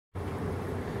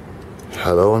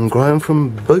Hello, I'm Graham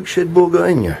from Boatshed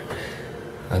Bourgogne,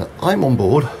 and I'm on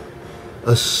board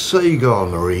a Sagar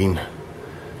Marine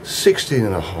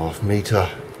 16.5 metre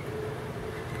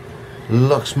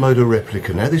Luxe motor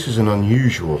replica. Now this is an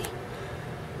unusual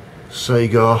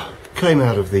Sagar, came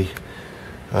out of the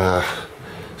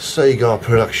Sagar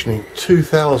production in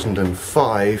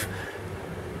 2005.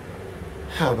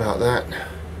 How about that?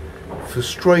 For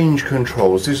strange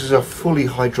controls, this is a fully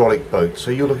hydraulic boat, so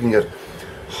you're looking at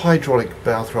hydraulic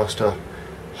bow thruster,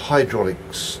 hydraulic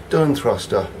stern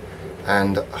thruster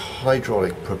and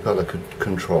hydraulic propeller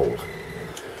control.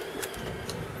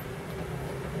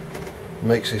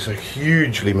 Makes this a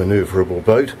hugely manoeuvrable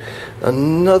boat.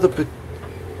 Another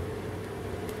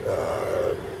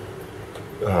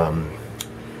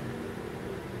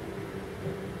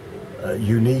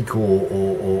unique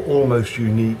or almost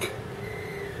unique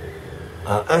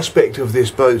aspect of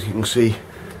this boat, you can see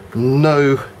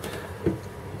no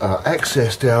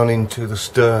access down into the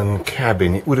stern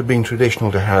cabin. It would have been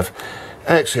traditional to have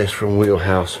access from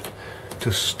wheelhouse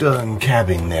to stern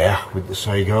cabin there with the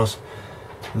Sagars.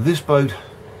 This boat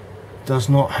does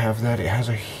not have that. It has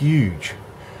a huge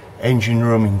engine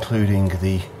room, including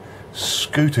the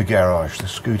scooter garage. The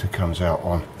scooter comes out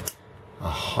on a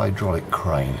hydraulic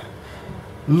crane.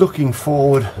 Looking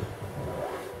forward,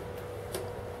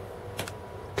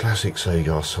 classic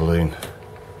Sagar saloon.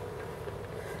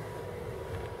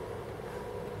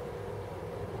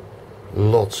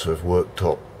 Lots of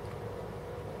worktop,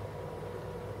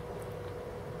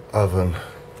 oven,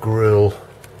 grill,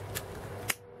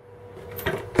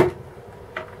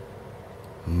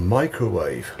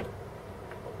 microwave.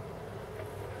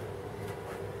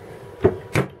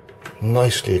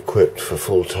 Nicely equipped for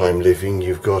full-time living.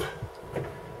 You've got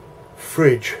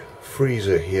fridge,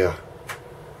 freezer here.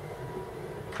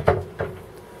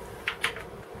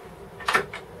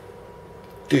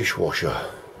 Dishwasher.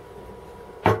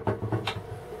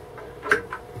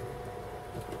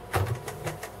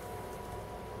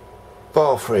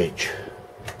 Bar fridge.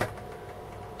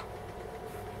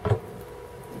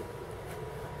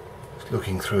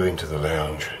 Looking through into the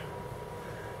lounge.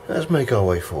 Let's make our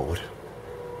way forward.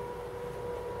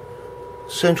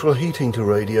 Central heating to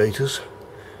radiators.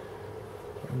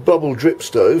 Bubble drip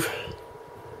stove.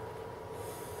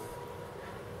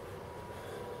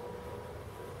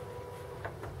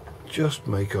 Just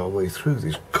make our way through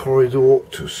this corridor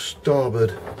to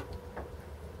starboard.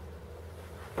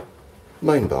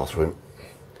 Main bathroom.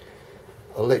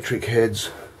 Electric heads,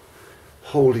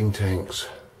 holding tanks,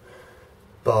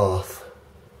 bath.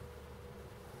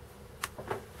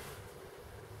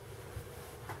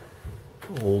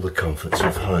 All the comforts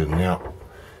of home. Now,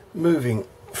 moving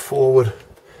forward,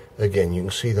 again you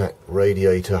can see that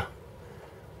radiator,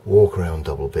 walk around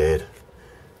double bed.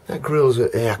 That grill's an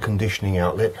air conditioning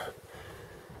outlet.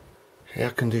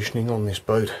 Air conditioning on this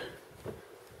boat.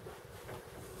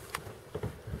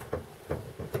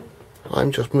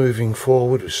 I'm just moving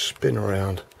forward with spin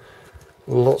around.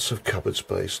 Lots of cupboard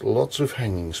space, lots of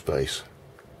hanging space.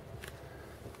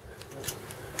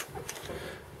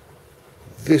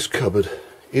 This cupboard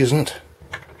isn't.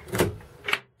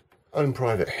 Own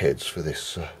private heads for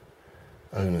this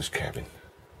owner's cabin.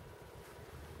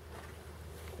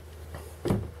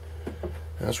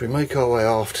 As we make our way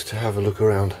aft to have a look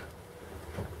around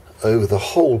over the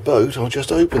whole boat, I'll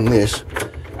just open this,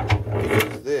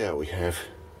 because there we have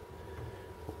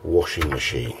washing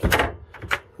machine.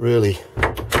 Really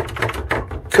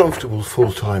comfortable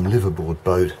full-time liveaboard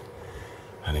boat.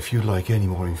 And if you'd like any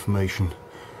more information,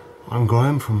 I'm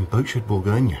Graham from Boatshed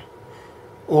Bourgogne.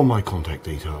 All my contact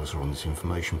details are on this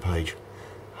information page.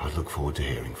 I look forward to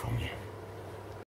hearing from you.